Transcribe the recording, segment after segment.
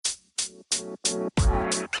Hey,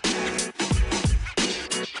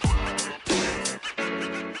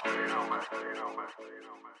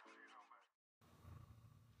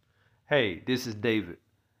 this is David.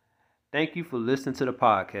 Thank you for listening to the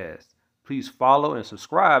podcast. Please follow and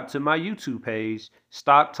subscribe to my YouTube page,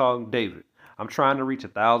 Stock Talk David. I'm trying to reach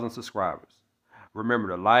 1,000 subscribers. Remember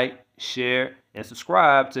to like, share, and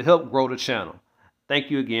subscribe to help grow the channel.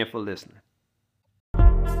 Thank you again for listening.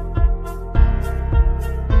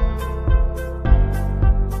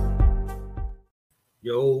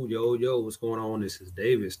 Yo, what's going on? This is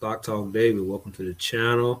David, Stock Talk David. Welcome to the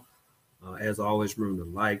channel. As always, remember to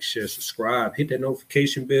like, share, subscribe, hit that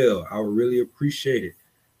notification bell. I would really appreciate it.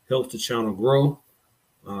 Helps the channel grow.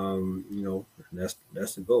 That's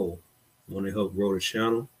the goal. You want to help grow the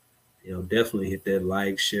channel, definitely hit that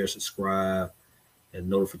like, share, subscribe, and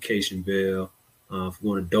notification bell. If you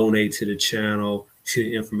want to donate to the channel, see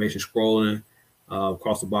the information scrolling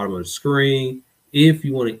across the bottom of the screen. If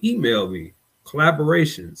you want to email me,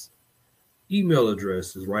 collaborations, email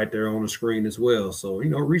address is right there on the screen as well. So,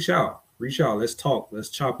 reach out, let's talk, let's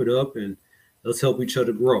chop it up, and let's help each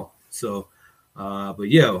other grow. So, but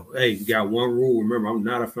yeah, hey, you got one rule. Remember, I'm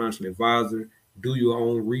not a financial advisor. Do your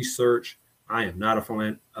own research. I am not a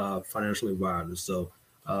financial advisor. So,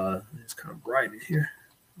 it's kind of bright in here.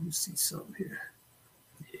 Let me see something here.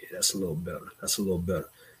 Yeah, that's a little better.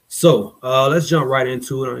 So, let's jump right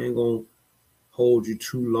into it. I ain't gonna hold you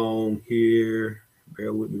too long here.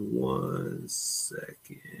 Bear with me 1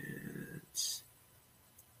 second.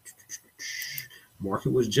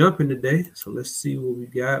 Market was jumping today, so let's see what we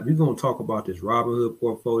got. We're going to talk about this Robinhood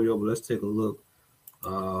portfolio, but let's take a look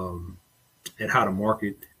at how the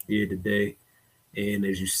market did today. And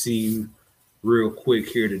as you see real quick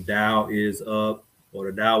here, the Dow is up, or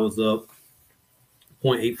the Dow was up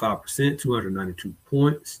 0.85%, 292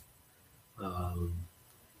 points.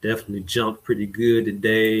 Definitely jumped pretty good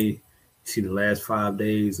today. You see the last 5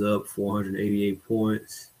 days up 488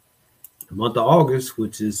 points. The month of August,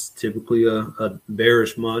 which is typically a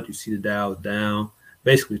bearish month, you see the Dow is down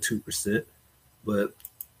basically 2%, but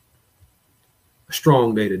a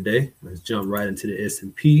strong day today. Let's jump right into the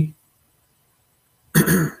S&P.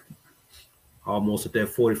 Almost at that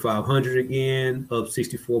 4,500 again, up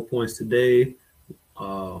 64 points today,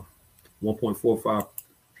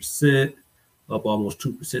 1.45%. Up almost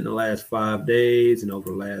 2% in the last 5 days, and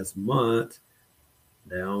over the last month,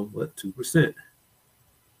 down 2%.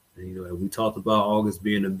 And, we talked about August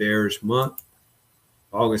being a bearish month,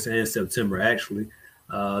 August and September actually.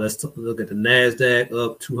 Let's look at the Nasdaq,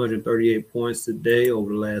 up 238 points today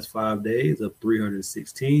over the last 5 days, up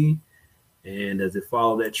 316. And does it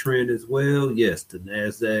follow that trend as well? Yes, the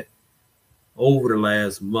Nasdaq over the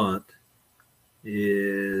last month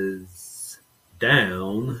is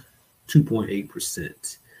down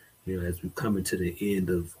 2.8%, as we come into the end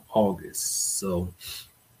of August. So,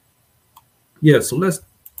 yeah, so let's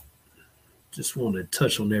just want to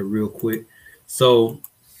touch on that real quick. So,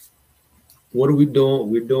 what are we doing?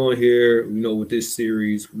 We're doing here, with this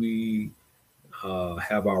series, we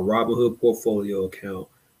have our Robinhood portfolio account.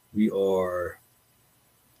 We are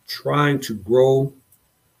trying to grow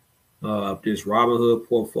this Robinhood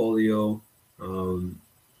portfolio.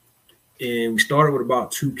 And we started with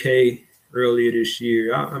about 2K earlier this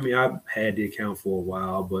year. I've had the account for a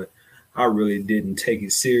while, but I really didn't take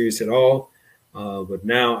it serious at all. But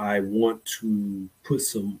now I want to put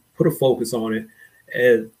a focus on it,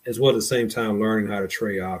 as well at the same time learning how to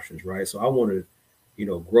trade options, right? So I want to,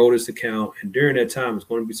 grow this account. And during that time, it's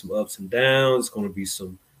going to be some ups and downs. It's going to be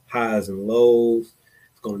some highs and lows.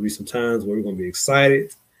 It's going to be some times where we're going to be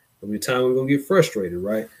excited. There's going to be a time we're going to get frustrated,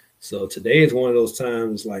 right? So today is one of those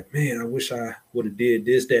times like, man, I wish I would have did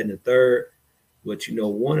this, that, and the third. But,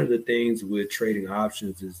 one of the things with trading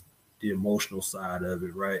options is the emotional side of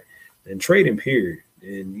it, right? And trading, period.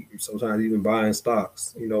 And sometimes even buying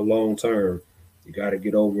stocks, long term, you got to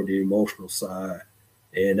get over the emotional side.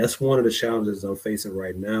 And that's one of the challenges I'm facing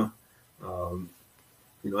right now.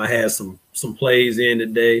 I had some plays in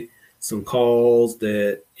today, some calls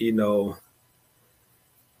that,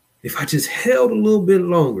 if I just held a little bit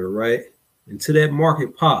longer, right, until that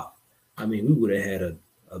market pop, we would have had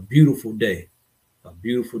a beautiful day,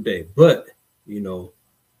 But,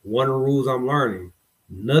 one of the rules I'm learning,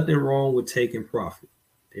 nothing wrong with taking profit.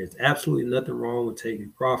 There's absolutely nothing wrong with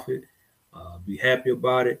taking profit. Be happy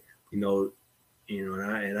about it. And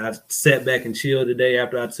I sat back and chilled today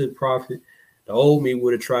after I took profit. The old me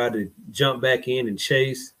would have tried to jump back in and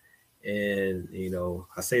chase. And,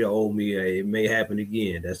 I say the old me, it may happen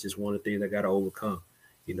again. That's just one of the things I got to overcome.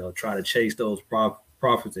 Try to chase those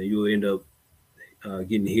profits, and you'll end up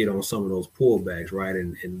getting hit on some of those pullbacks, right,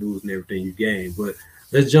 and losing everything you gained. But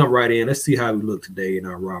let's jump right in. Let's see how we look today in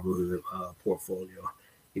our Robinhood portfolio.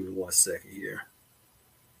 Give me 1 second here.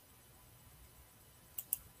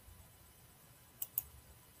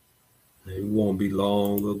 It won't be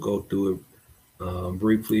long. We'll go through it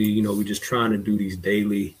briefly. You know, we're just trying to do these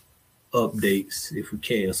daily updates if we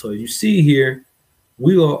can. So you see here,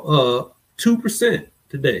 we are up 2%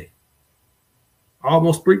 today,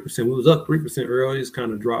 almost 3%. We was up 3% earlier. It's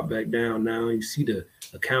kind of dropped back down now. You see the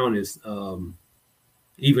account is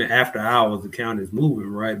even after hours, the account is moving,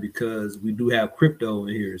 right? Because we do have crypto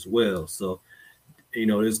in here as well. So, you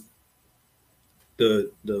know, there's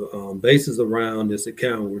the basis around this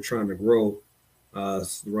account we're trying to grow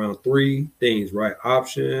around three things, right?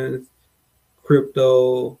 Options,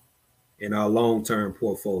 crypto, and our long-term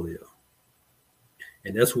portfolio.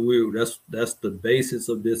 And that's what that's the basis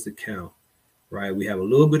of this account, right? We have a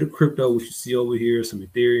little bit of crypto, which you see over here, some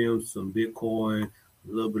Ethereum, some Bitcoin,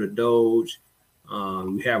 a little bit of Doge.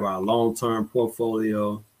 We have our long-term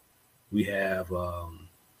portfolio. We have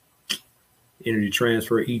Energy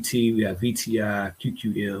Transfer ET. We have VTI,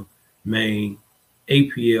 QQM, Main,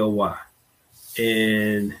 APLY.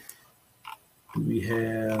 And we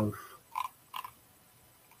have,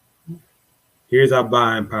 here's our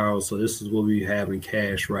buying power. So this is what we have in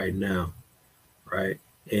cash right now, right?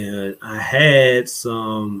 And I had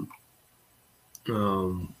some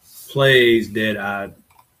plays that I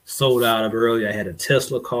sold out of earlier. I had a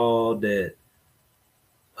Tesla call that,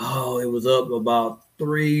 it was up about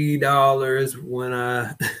 $3 when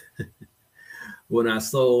I when I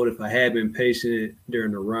sold. If I had been patient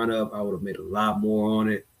during the run up, I would have made a lot more on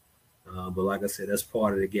it. But like I said, that's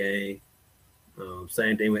part of the game.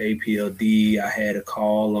 Same thing with APLD. I had a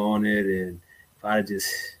call on it, and if I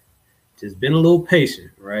just been a little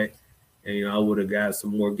patient, right? And I would have got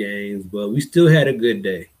some more gains. But we still had a good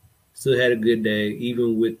day. Still had a good day,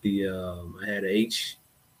 even with the I had a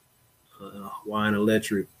Wine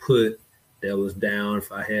Electric put that was down.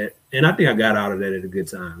 If I had, and I think I got out of that at a good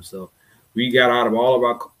time. So we got out of all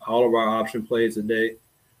of our option plays today,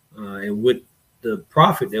 and with the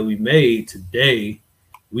profit that we made today,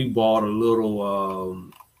 we bought a little.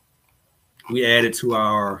 We added to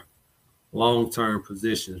our long-term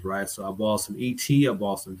positions, right? So I bought some ET, I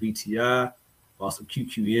bought some VTI, bought some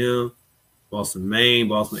QQM, bought some Main,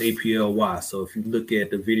 bought some APLY. So if you look at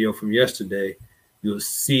the video from yesterday, you'll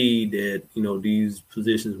see that, these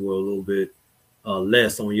positions were a little bit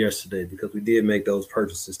less on yesterday because we did make those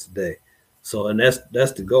purchases today. So, and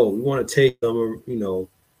that's the goal. We want to take some, we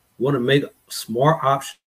want to make smart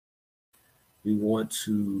options. We want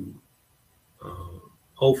to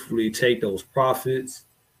hopefully take those profits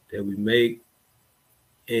that we make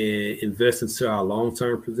and invest into our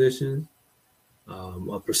long-term positions,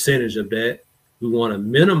 a percentage of that. We want to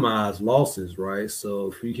minimize losses, right?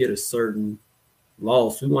 So if we hit a certain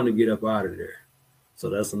loss, we want to get up out of there. So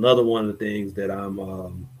that's another one of the things that I'm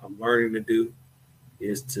learning to do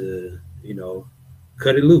is to,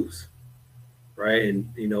 cut it loose, right?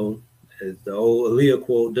 And, as the old Aaliyah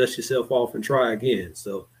quote, dust yourself off and try again.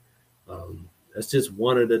 So that's just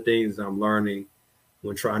one of the things I'm learning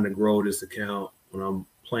when trying to grow this account, when I'm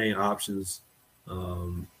playing options,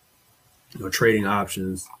 trading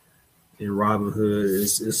options in Robinhood.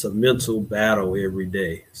 It's a mental battle every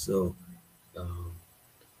day. So I'm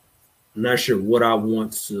not sure what I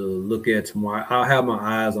want to look at tomorrow. I'll have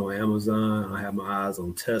my eyes on Amazon. I have my eyes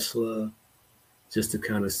on Tesla just to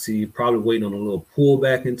kind of see, probably waiting on a little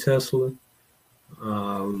pullback in Tesla.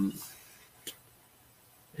 And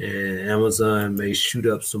Amazon may shoot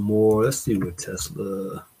up some more. Let's see what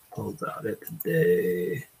Tesla pulls out at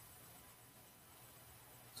today.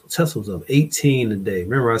 So Tesla's up 18 today.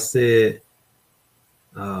 Remember I said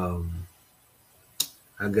I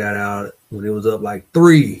got out when it was up like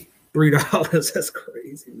 $3. That's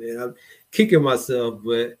crazy, man. I'm kicking myself,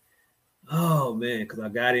 but oh man, because I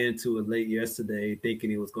got into it late yesterday thinking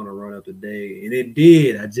it was going to run up today, and it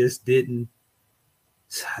did. I just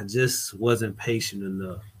wasn't patient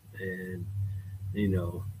enough, and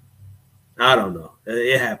I don't know.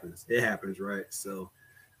 It happens, right? So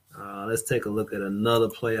let's take a look at another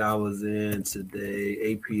play I was in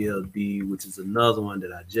today, APLD, which is another one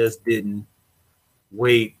that I just didn't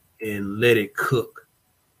wait and let it cook,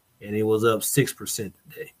 and it was up 6%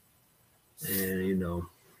 today. And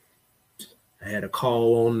I had a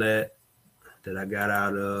call on that I got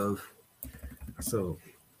out of. So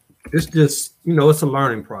it's just, it's a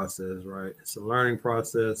learning process, right? It's a learning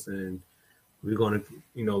process, and we're going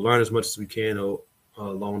to, learn as much as we can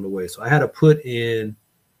along the way. So I had to put in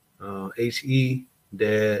HE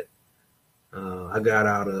that I got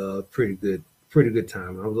out a pretty good pretty good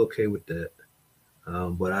time. I was okay with that.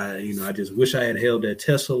 But I just wish I had held that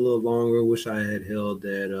Tesla a little longer. Wish I had held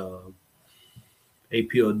that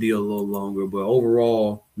APLD a little longer. But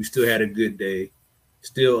overall, we still had a good day.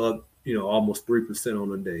 Still up, almost 3% on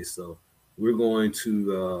the day. So we're going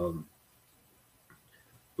to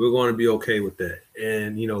be okay with that.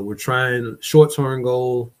 And we're trying short-term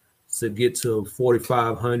goal to get to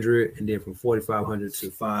 4,500, and then from 4,500 to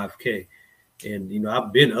 5K. And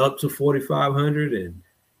I've been up to 4,500 and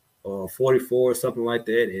 44 or something like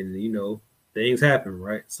that, and things happen,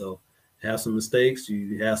 right? So have some mistakes,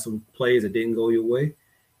 you have some plays that didn't go your way,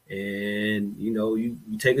 and you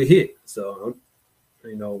take a hit. So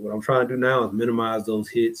what I'm trying to do now is minimize those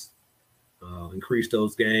hits, increase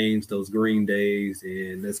those gains, those green days,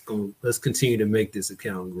 and let's continue to make this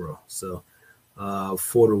account grow. So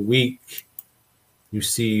for the week, you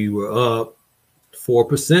see we're up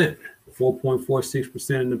 4%,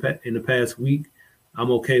 4.46% in the past week. I'm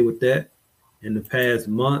okay with that. In the past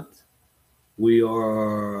month, we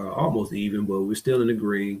are almost even, but we're still in the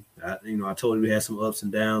green. I told you we had some ups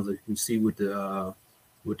and downs. As you can see with the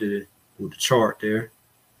chart there.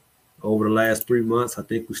 Over the last 3 months, I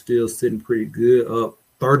think we're still sitting pretty good, up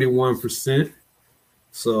 31%.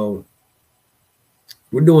 So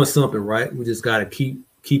we're doing something right. We just got to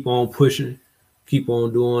keep on pushing, keep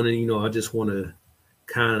on doing it. I just want to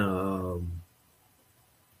kind of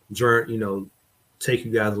take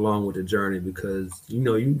you guys along with the journey, because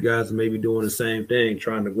you guys may be doing the same thing,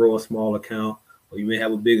 trying to grow a small account, or you may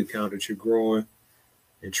have a big account that you're growing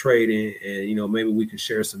and trading, and maybe we can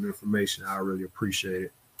share some information. I really appreciate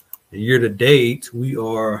it. And year to date, we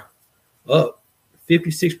are up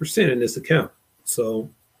 56% in this account, so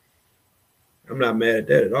I'm not mad at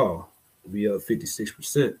that at all. We up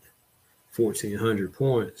 56%, 1,400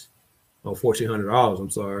 points, or $1,400.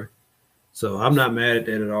 I'm sorry. So I'm not mad at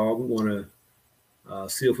that at all. We want to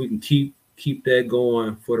see if we can keep that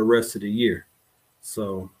going for the rest of the year.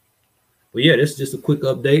 So, but yeah, this is just a quick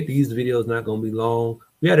update. These videos not going to be long.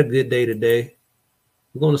 We had a good day today.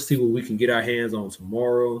 We're going to see what we can get our hands on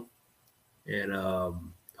tomorrow, and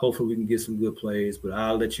hopefully we can get some good plays. But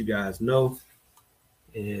I'll let you guys know.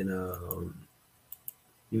 And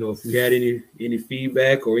if you had any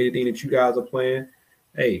feedback or anything that you guys are playing,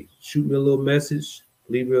 hey, shoot me a little message.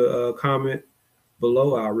 Leave a comment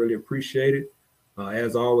below. I really appreciate it.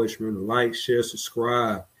 As always, remember to like, share,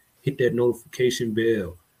 subscribe, hit that notification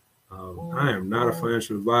bell. I am not a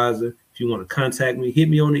financial advisor. If you want to contact me, hit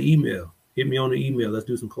me on the email. Let's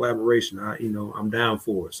do some collaboration. I'm down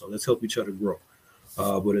for it. So let's help each other grow.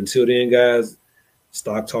 But until then, guys,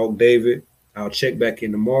 Stock Talk David. I'll check back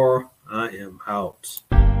in tomorrow. I am out.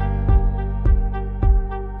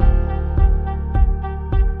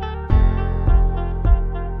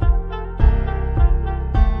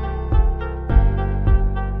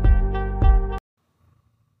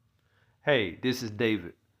 Hey, this is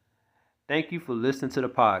David. Thank you for listening to the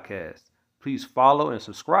podcast. Please follow and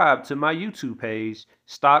subscribe to my YouTube page,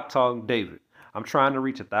 Stock Talk David. I'm trying to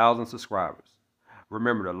reach 1,000 subscribers.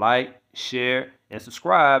 Remember to like, share, and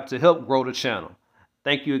subscribe to help grow the channel.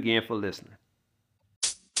 Thank you again for listening.